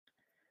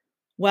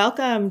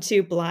Welcome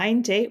to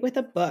Blind Date with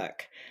a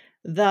Book,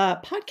 the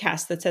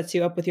podcast that sets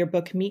you up with your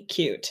book Meet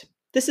Cute.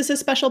 This is a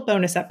special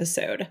bonus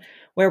episode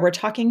where we're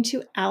talking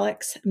to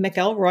Alex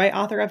McElroy,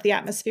 author of The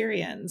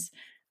Atmospherians.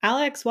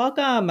 Alex,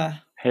 welcome.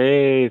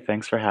 Hey,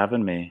 thanks for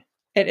having me.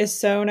 It is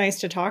so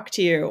nice to talk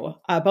to you.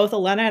 Both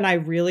Elena and I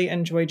really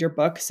enjoyed your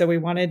book, so we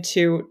wanted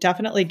to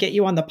definitely get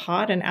you on the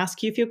pod and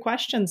ask you a few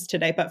questions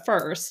today. But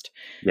first,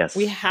 we Yes.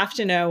 have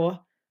to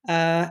know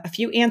a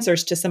few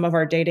answers to some of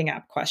our dating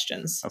app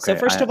questions. So Okay,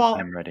 first of I'm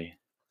all, ready.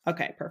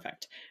 okay,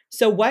 perfect.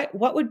 So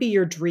what would be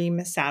your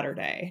dream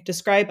Saturday?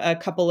 Describe a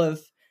couple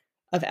of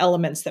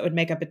elements that would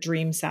make up a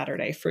dream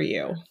Saturday for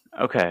you.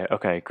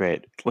 Okay,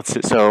 great. Let's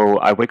see. So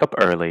I wake up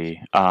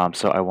early.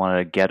 So I want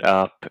to get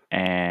up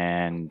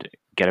and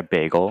get a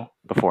bagel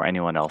before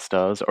anyone else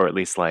does, or at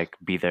least like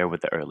be there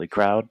with the early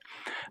crowd.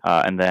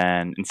 And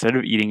then instead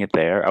of eating it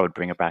there, I would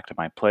bring it back to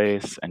my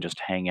place and just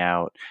hang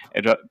out.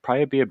 It'd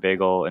probably be a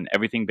bagel, an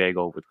everything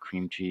bagel with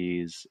cream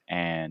cheese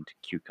and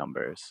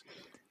cucumbers.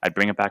 I'd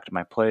bring it back to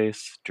my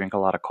place, drink a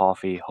lot of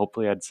coffee.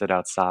 Hopefully, I'd sit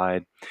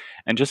outside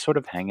and just sort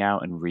of hang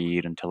out and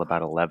read until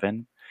about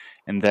 11.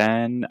 And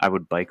then I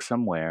would bike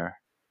somewhere.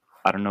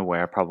 I don't know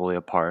where, probably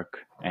a park,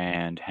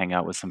 and hang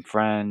out with some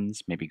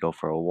friends, maybe go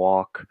for a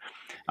walk.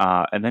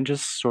 And then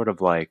just sort of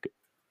like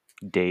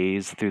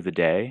days through the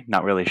day,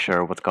 not really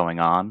sure what's going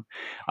on,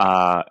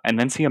 and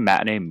then see a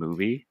matinee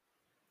movie.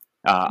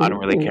 I don't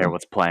really care Ooh.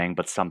 what's playing,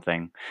 but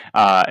something.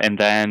 And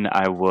then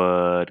I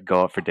would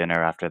go out for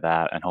dinner after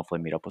that, and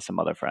hopefully meet up with some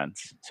other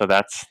friends. So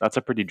that's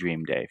a pretty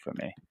dream day for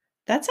me.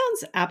 That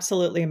sounds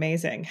absolutely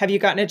amazing. Have you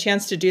gotten a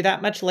chance to do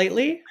that much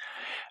lately?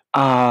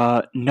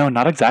 No,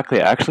 not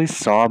exactly. I actually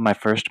saw my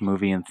first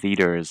movie in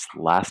theaters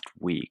last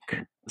week.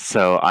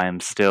 So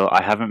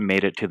I haven't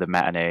made it to the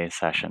matinee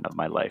session of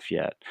my life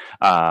yet.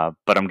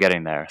 But I'm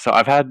getting there. So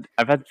I've had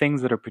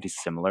things that are pretty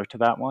similar to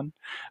that one.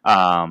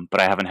 But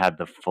I haven't had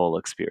the full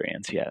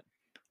experience yet.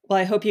 Well,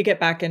 I hope you get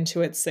back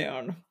into it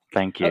soon.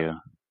 Thank Oh, you.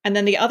 and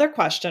then the other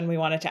question we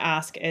wanted to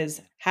ask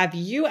is, have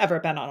you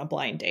ever been on a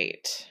blind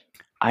date?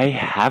 I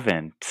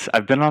haven't.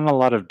 I've been on a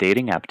lot of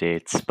dating app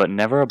dates, but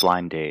never a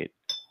blind date.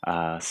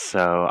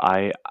 So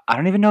I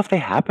don't even know if they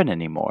happen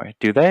anymore.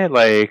 Do they?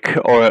 Like,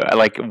 or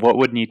like what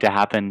would need to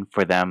happen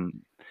for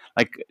them?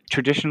 Like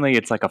traditionally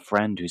it's like a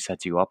friend who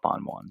sets you up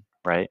on one,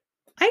 right?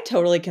 I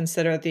totally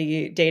consider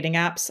the dating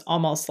apps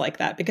almost like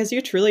that because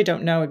you truly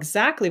don't know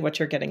exactly what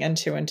you're getting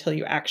into until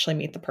you actually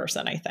meet the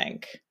person, I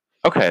think.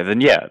 Okay, then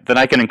yeah, then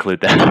I can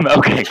include them.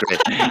 Okay,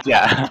 great.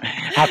 Yeah.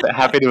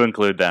 Happy to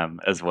include them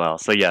as well.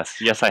 So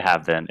yes, I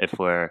have been if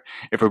we're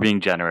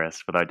being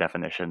generous with our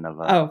definition of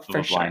a Oh, of a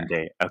for blind sure.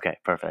 date. Okay,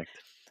 perfect.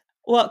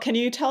 Well, can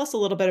you tell us a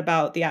little bit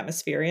about the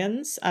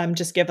Atmospherians?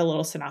 Just give a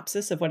little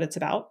synopsis of what it's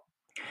about.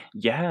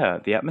 Yeah,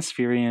 The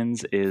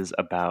Atmospherians is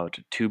about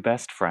two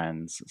best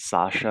friends,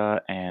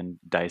 Sasha and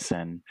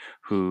Dyson,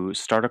 who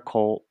start a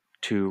cult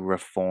to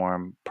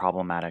reform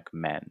problematic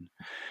men.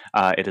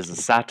 It is a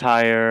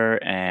satire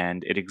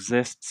and it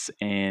exists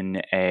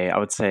in I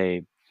would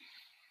say,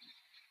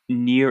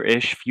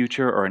 near-ish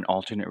future or an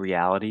alternate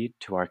reality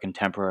to our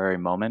contemporary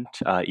moment,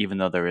 even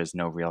though there is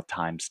no real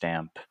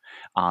timestamp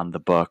on the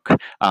book.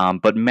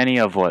 But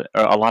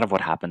a lot of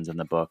what happens in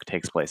the book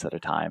takes place at a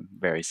time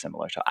very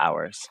similar to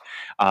ours.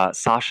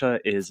 Sasha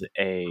is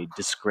a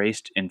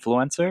disgraced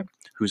influencer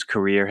whose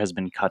career has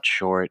been cut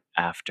short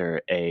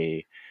after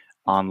a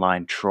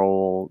online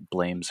troll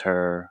blames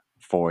her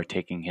for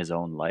taking his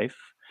own life.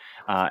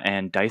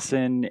 And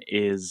Dyson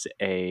is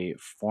a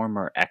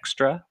former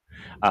extra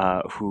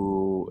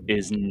who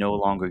is no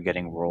longer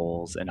getting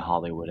roles in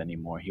Hollywood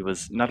anymore. He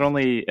was not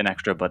only an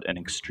extra, but an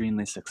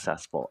extremely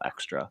successful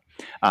extra.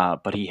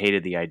 But he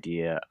hated the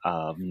idea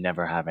of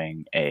never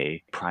having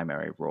a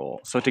primary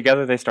role. So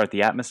together they start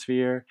The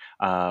Atmosphere,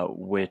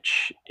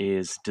 which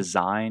is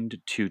designed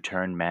to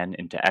turn men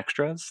into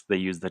extras. They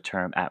use the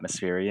term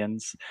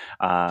atmospherians.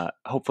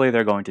 Hopefully,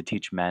 they're going to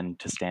teach men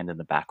to stand in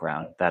the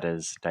background. That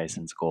is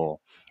Dyson's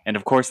goal. And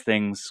of course,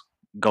 things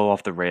go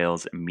off the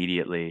rails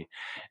immediately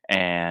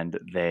and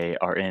they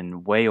are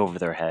in way over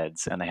their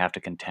heads and they have to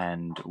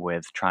contend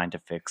with trying to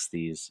fix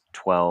these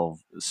 12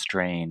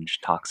 strange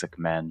toxic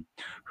men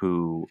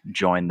who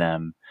join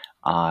them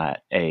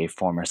at a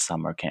former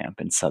summer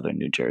camp in southern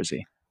New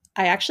Jersey.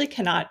 I actually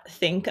cannot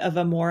think of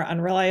a more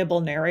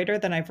unreliable narrator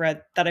than I've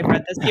read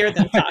this year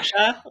than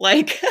Sasha.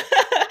 Like,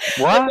 like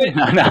What? when,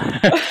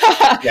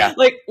 Yeah.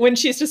 like when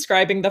she's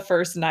describing the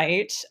first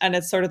night and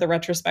it's sort of the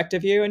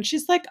retrospective view, and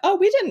she's like, "Oh,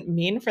 we didn't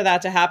mean for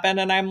that to happen,"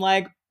 and I'm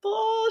like,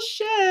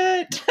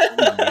 "Bullshit."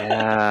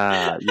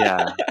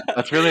 Yeah.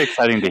 That's really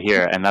exciting to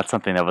hear, and that's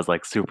something that was,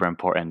 like, super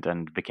important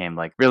and became,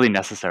 like, really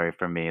necessary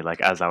for me, like,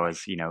 as I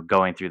was,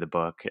 going through the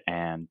book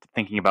and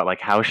thinking about,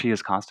 like, how she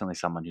is constantly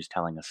someone who's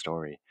telling a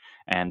story,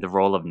 and the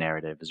role of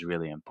narrative is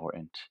really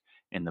important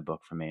in the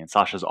book for me, and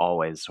Sasha's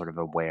always sort of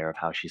aware of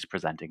how she's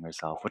presenting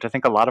herself, which I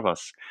think a lot of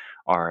us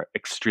are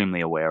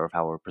extremely aware of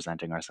how we're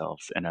presenting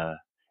ourselves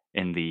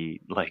in the,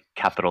 like,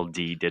 capital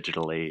D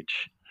digital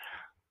age.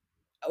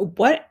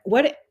 What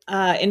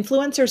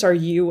influencers are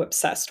you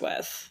obsessed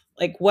with?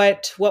 Like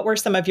what were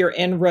some of your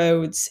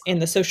inroads in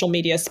the social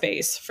media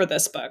space for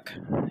this book?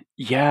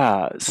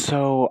 Yeah,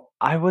 so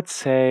I would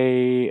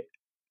say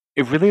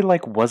it really,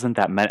 like, wasn't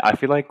that many. I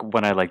feel like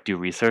when I, like, do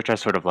research, I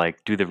sort of,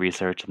 like, do the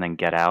research and then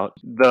get out.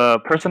 The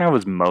person I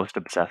was most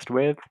obsessed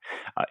with,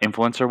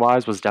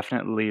 influencer-wise, was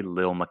definitely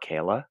Lil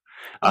Miquela,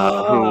 who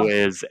Oh,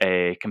 is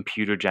a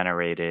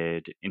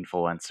computer-generated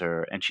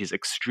influencer, and she's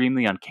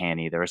extremely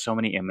uncanny. There are so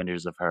many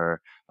images of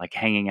her, like,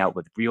 hanging out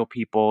with real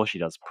people. She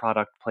does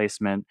product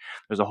placement.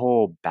 There's a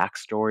whole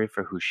backstory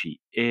for who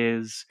she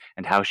is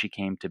and how she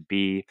came to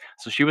be.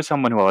 So she was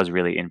someone who I was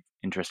really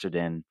interested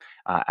in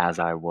as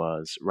I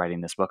was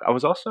writing this book. I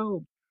was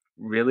also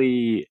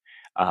really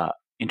uh,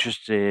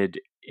 interested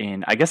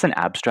in, I guess, an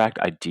abstract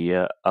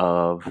idea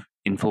of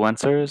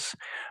influencers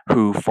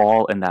who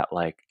fall in that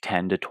like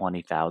 10 to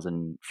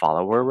 20,000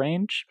 follower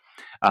range.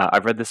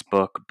 I've read this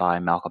book by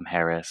Malcolm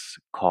Harris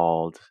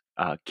called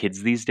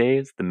Kids These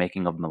Days: The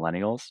Making of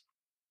Millennials.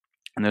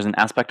 And there's an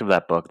aspect of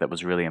that book that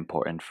was really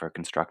important for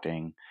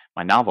constructing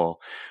my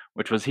novel,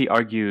 which was he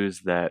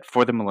argues that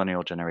for the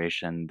millennial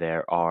generation,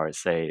 there are,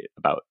 say,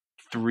 about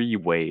three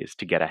ways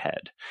to get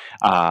ahead.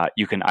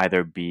 You can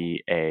either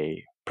be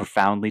a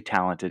profoundly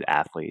talented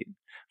athlete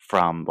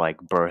from like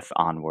birth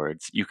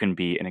onwards, you can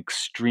be an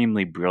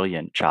extremely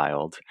brilliant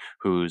child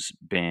who's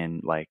been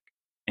like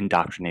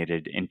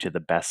indoctrinated into the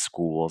best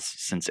schools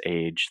since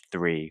age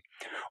 3,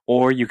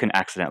 or you can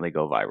accidentally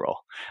go viral.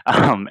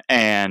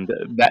 And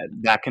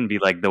that can be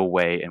like the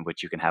way in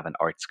which you can have an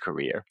arts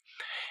career.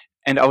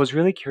 And I was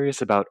really curious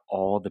about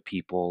all the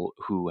people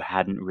who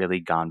hadn't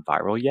really gone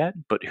viral yet,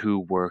 but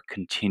who were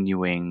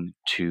continuing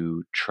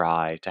to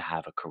try to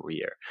have a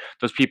career.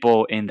 Those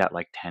people in that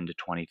like 10 to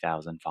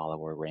 20,000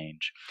 follower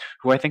range,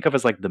 who I think of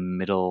as like the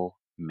middle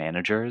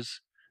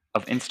managers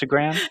of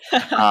Instagram.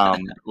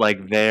 Like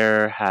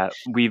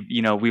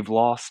we've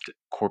lost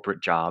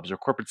corporate jobs or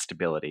corporate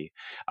stability,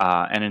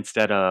 and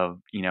instead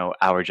of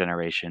our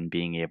generation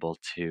being able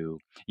to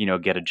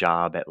get a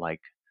job at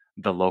like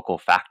the local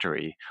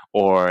factory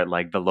or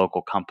like the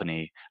local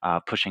company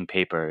pushing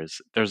papers.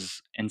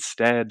 There's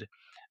instead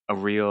a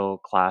real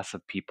class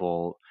of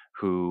people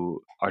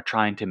who are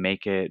trying to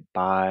make it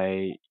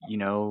by,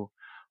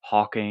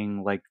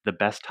 hawking like the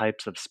best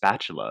types of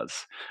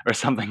spatulas or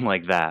something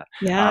like that.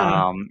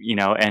 yeah.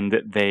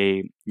 And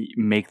they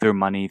make their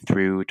money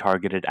through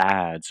targeted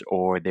ads,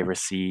 or they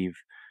receive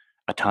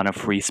a ton of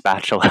free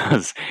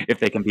spatulas if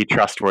they can be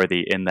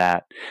trustworthy in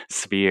that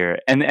sphere.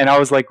 And I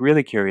was like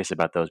really curious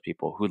about those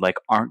people who like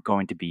aren't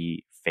going to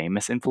be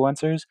famous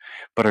influencers,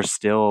 but are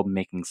still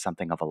making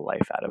something of a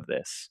life out of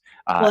this.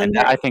 Well, And and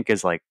that there I think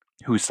is like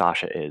who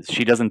Sasha is.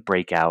 She doesn't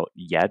break out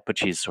yet, but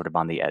she's sort of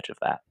on the edge of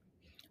that.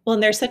 Well,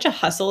 and there's such a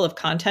hustle of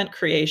content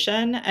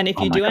creation, and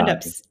Oh my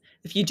God.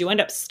 if you do end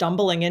up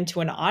stumbling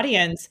into an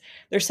audience,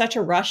 there's such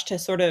a rush to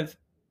sort of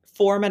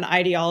form an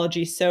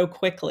ideology so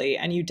quickly,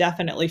 and you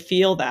definitely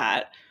feel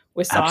that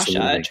with Sasha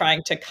Absolutely.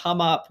 trying to come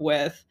up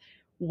with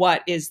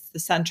what is the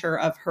center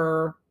of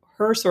her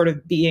sort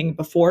of being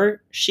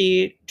before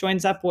she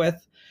joins up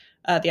with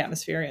the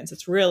Atmospherians.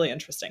 It's really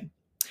interesting.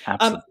 Um,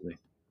 Absolutely.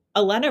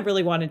 Elena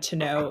really wanted to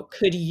know,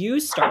 could you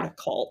start a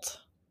cult?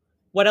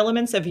 What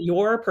elements of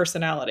your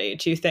personality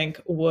do you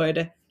think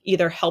would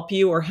either help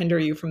you or hinder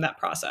you from that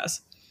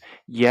process?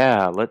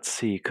 Yeah, let's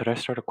see. Could I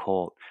start a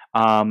cult?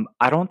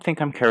 I don't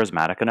think I'm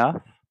charismatic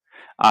enough.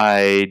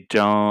 I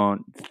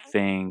don't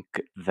think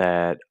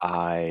that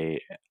I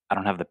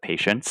don't have the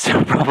patience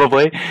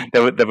probably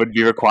that would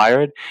be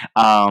required.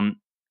 Um,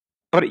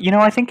 but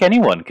I think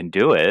anyone can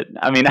do it.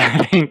 I mean, I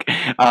think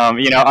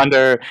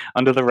under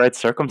the right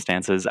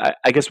circumstances.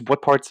 I guess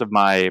what parts of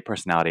my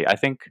personality? I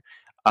think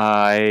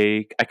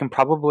I can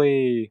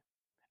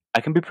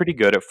be pretty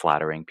good at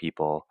flattering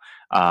people.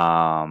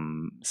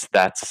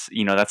 That's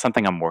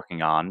something I'm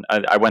working on.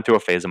 I went through a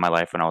phase in my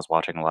life when I was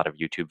watching a lot of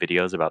YouTube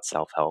videos about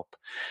self help,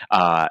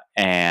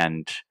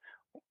 and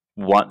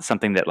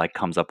something that like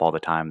comes up all the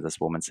time. This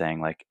woman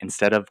saying like,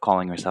 instead of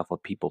calling yourself a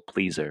people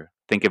pleaser,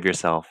 think of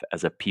yourself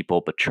as a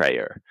people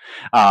betrayer.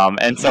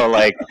 And so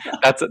like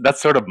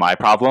that's sort of my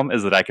problem,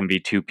 is that I can be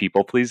too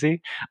people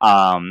pleasy.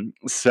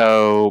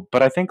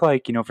 But I think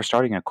like for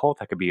starting a cult,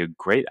 that could be a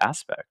great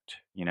aspect.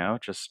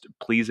 Just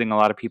pleasing a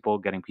lot of people,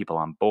 getting people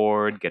on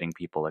board, getting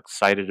people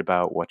excited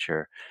about what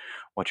you're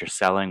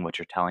selling, what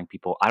you're telling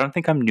people. I don't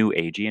think I'm new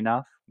agey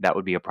enough. That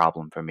would be a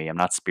problem for me. I'm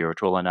not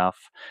spiritual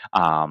enough.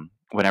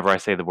 Whenever I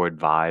say the word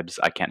vibes,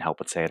 I can't help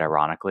but say it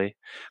ironically.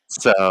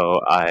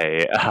 So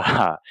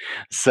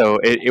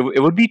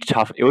it would be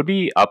tough. It would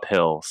be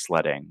uphill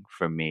sledding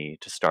for me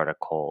to start a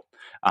cult.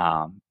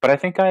 But I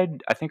think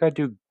I'd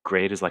do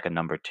great as like a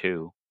number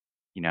two.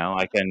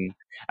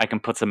 I can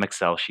put some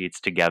Excel sheets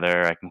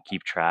together. I can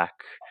keep track.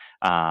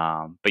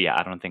 But yeah,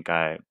 I don't think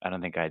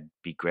I'd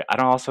be great.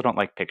 I also don't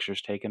like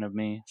pictures taken of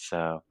me,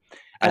 so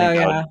I Oh think that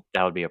yeah. would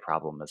that would be a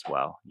problem as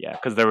well. Yeah,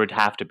 because there would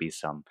have to be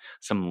some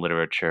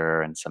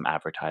literature and some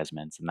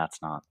advertisements, and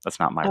that's not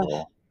my Oh,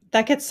 role.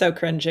 that gets so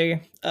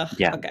cringy. Ugh,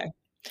 Yeah, okay.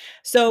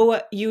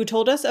 So you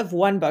told us of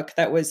one book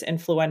that was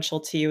influential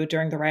to you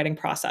during the writing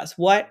process.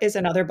 What is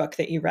another book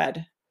that you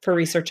read for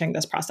researching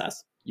this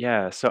process?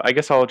 Yeah, so I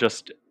guess I'll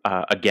just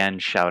again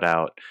shout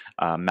out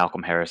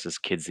Malcolm Harris's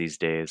Kids These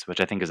Days, which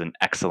I think is an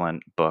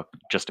excellent book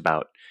just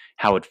about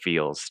how it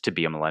feels to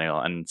be a millennial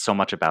and so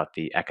much about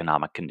the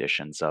economic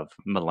conditions of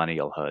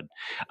millennialhood.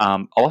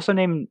 I'll also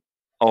name.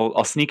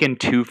 I'll sneak in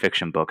two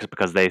fiction books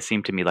because they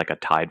seem to me like a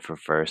tied for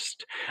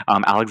first.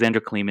 Alexander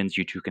Kleeman's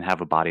 "You Two Can Have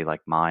a Body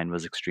Like Mine"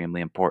 was extremely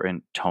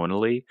important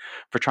tonally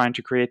for trying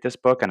to create this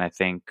book, and I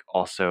think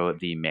also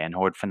the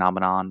manhood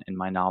phenomenon in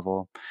my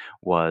novel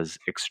was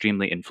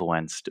extremely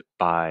influenced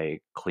by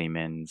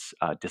Kleeman's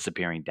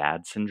disappearing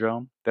dad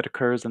syndrome that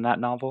occurs in that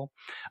novel.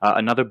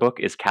 Another book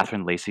is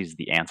Catherine Lacey's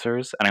The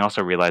Answers, and I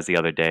also realized the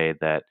other day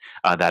that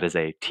that is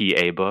a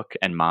TA book,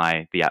 and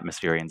my The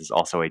Atmospherians is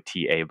also a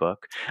TA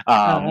book.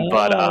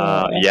 But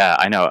Oh. yeah,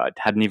 I know I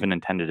hadn't even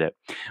intended it,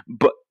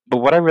 but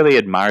what I really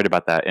admired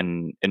about that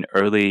in an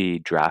early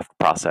draft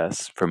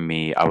process for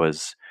me, I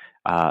was.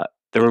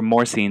 There were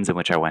more scenes in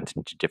which I went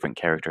into different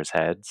characters'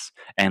 heads,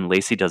 and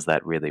Lacey does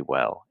that really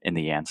well in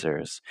The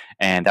Answers.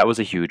 And that was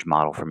a huge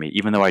model for me,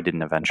 even though I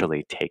didn't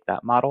eventually take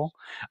that model.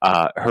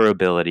 Her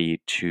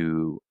ability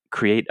to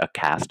create a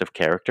cast of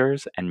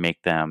characters and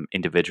make them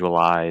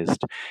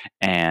individualized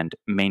and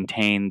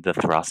maintain the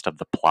thrust of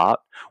the plot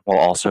while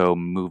also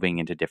moving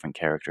into different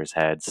characters'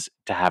 heads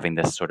to having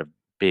this sort of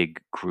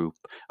big group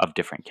of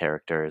different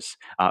characters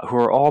who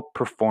are all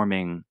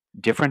performing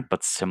different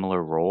but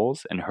similar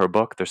roles. In her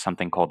book, there's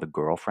something called the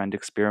girlfriend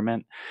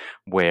experiment,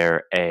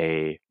 where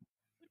a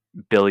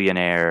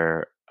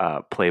billionaire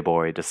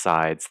playboy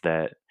decides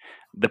that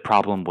the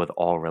problem with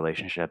all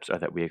relationships are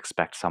that we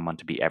expect someone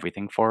to be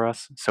everything for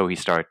us. So he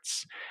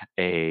starts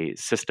a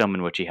system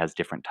in which he has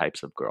different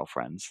types of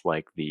girlfriends,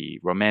 like the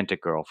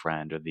romantic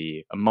girlfriend, or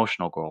the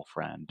emotional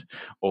girlfriend,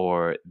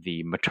 or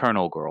the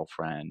maternal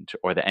girlfriend,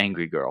 or the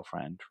angry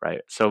girlfriend,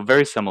 right? So,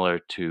 very similar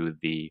to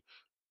the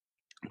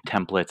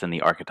templates and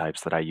the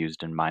archetypes that I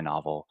used in my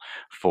novel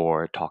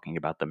for talking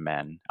about the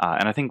men.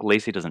 And I think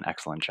Lacey does an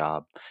excellent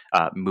job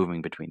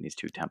moving between these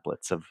two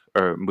templates of,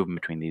 or moving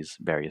between these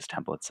various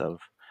templates of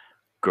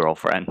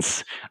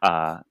girlfriends.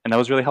 And that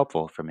was really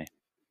helpful for me.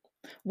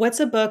 What's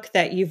a book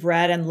that you've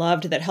read and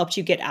loved that helped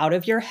you get out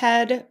of your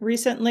head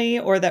recently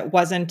or that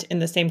wasn't in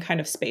the same kind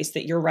of space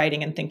that you're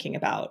writing and thinking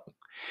about?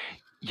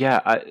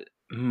 Yeah,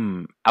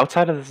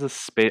 outside of this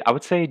space, I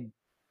would say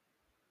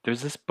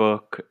there's this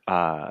book,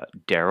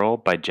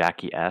 Daryl by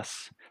Jackie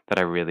S. that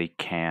I really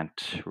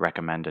can't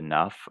recommend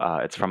enough.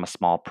 It's from a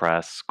small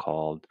press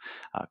called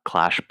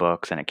Clash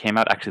Books, and it came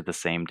out actually the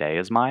same day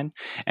as mine.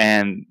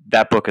 And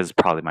that book is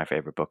probably my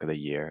favorite book of the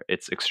year.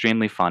 It's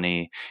extremely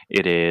funny.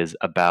 It is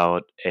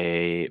about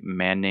a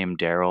man named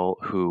Daryl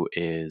who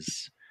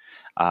is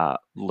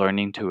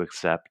learning to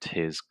accept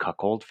his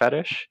cuckold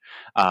fetish.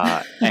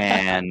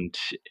 And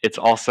it's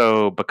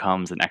also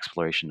becomes an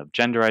exploration of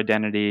gender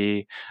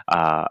identity,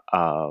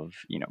 of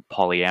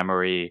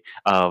polyamory,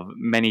 of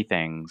many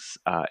things.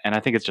 And I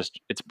think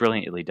it's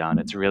brilliantly done.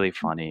 It's really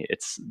funny.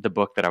 It's the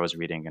book that I was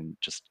reading and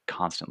just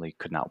constantly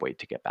could not wait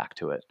to get back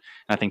to it.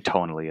 And I think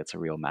tonally, it's a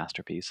real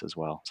masterpiece as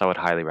well. So I would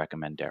highly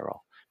recommend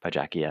Daryl by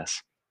Jackie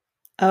S.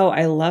 Oh,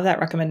 I love that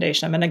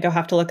recommendation. I'm going to go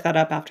have to look that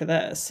up after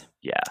this.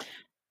 Yeah.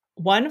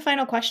 One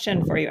final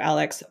question for you,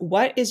 Alex.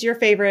 What is your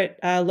favorite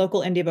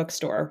local indie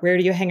bookstore? Where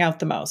do you hang out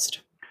the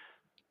most?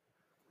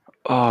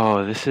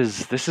 Oh, this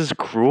is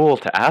cruel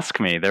to ask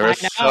me. I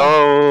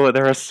know.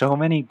 There are so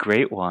many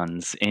great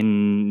ones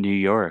in New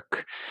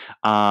York.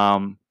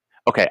 Um,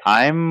 okay,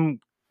 I'm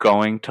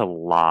going to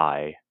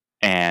lie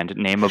and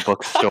name a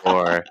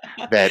bookstore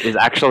that is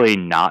actually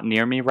not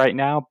near me right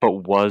now, but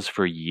was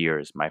for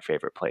years my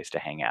favorite place to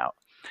hang out.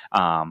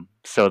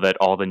 So that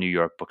all the New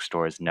York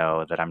bookstores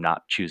know that I'm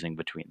not choosing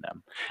between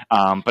them.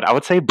 But I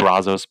would say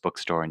Brazos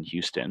Bookstore in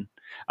Houston.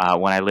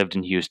 When I lived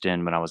in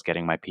Houston, when I was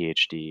getting my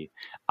PhD,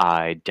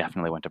 I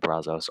definitely went to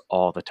Brazos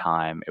all the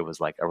time. It was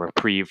like a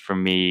reprieve for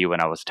me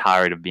when I was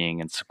tired of being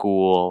in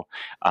school.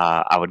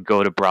 I would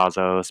go to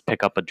Brazos,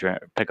 pick up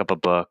a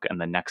book,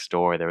 and then next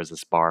door there was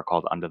this bar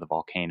called Under the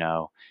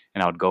Volcano,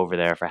 and I would go over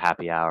there for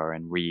happy hour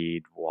and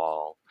read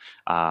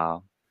uh,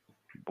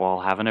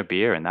 while having a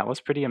beer, and that was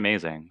pretty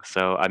amazing.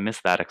 So I miss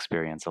that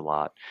experience a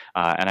lot,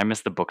 and I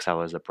miss the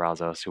booksellers at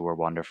Brazos who were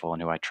wonderful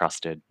and who I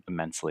trusted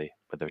immensely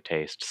with their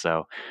taste.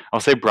 So I'll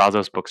say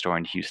Brazos Bookstore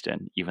in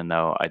Houston, even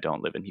though I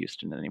don't live in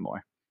Houston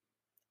anymore.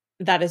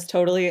 That is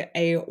totally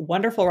a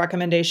wonderful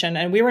recommendation.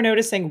 And we were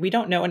noticing we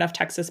don't know enough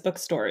Texas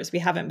bookstores. We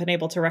haven't been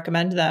able to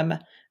recommend them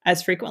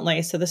as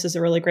frequently. So this is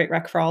a really great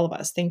rec for all of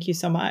us. Thank you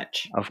so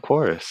much. Of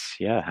course,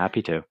 yeah,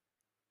 happy to.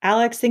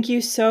 Alex, thank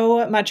you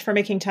so much for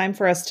making time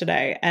for us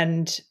today.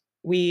 And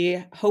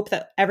we hope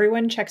that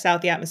everyone checks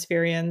out The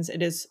Atmospherians.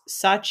 It is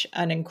such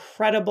an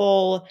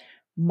incredible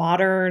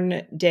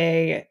modern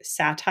day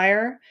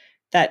satire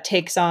that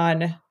takes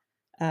on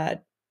uh,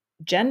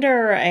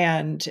 gender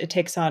and it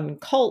takes on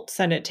cults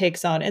and it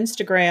takes on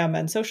Instagram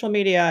and social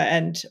media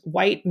and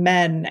white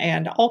men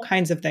and all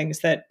kinds of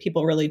things that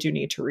people really do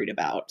need to read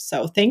about.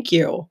 So thank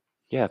you.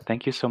 Yeah,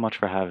 thank you so much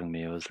for having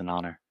me. It was an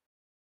honor.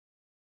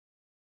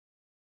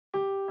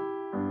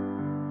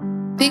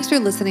 Thanks for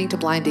listening to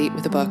Blind Date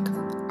with a Book.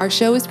 Our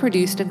show is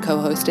produced and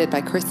co-hosted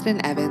by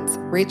Kristen Evans,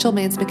 Rachel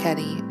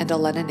Mans-McKenney, and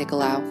Elena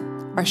Nicolau.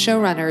 Our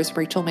showrunner is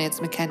Rachel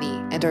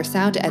Mans-McKenney, and our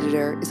sound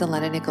editor is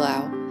Elena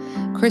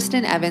Nicolau.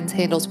 Kristen Evans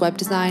handles web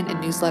design and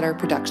newsletter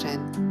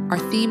production. Our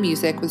theme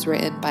music was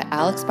written by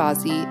Alex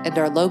Bozzi, and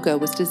our logo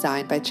was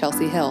designed by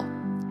Chelsea Hill.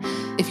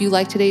 If you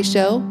like today's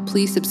show,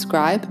 please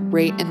subscribe,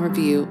 rate, and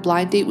review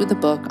Blind Date with a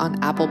Book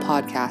on Apple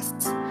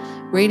Podcasts.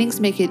 Ratings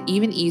make it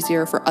even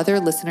easier for other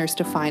listeners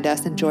to find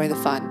us and join the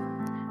fun.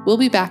 We'll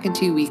be back in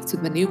 2 weeks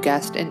with a new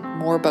guest and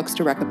more books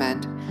to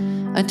recommend.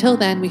 Until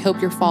then, we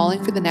hope you're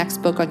falling for the next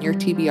book on your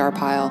TBR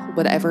pile,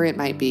 whatever it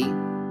might be.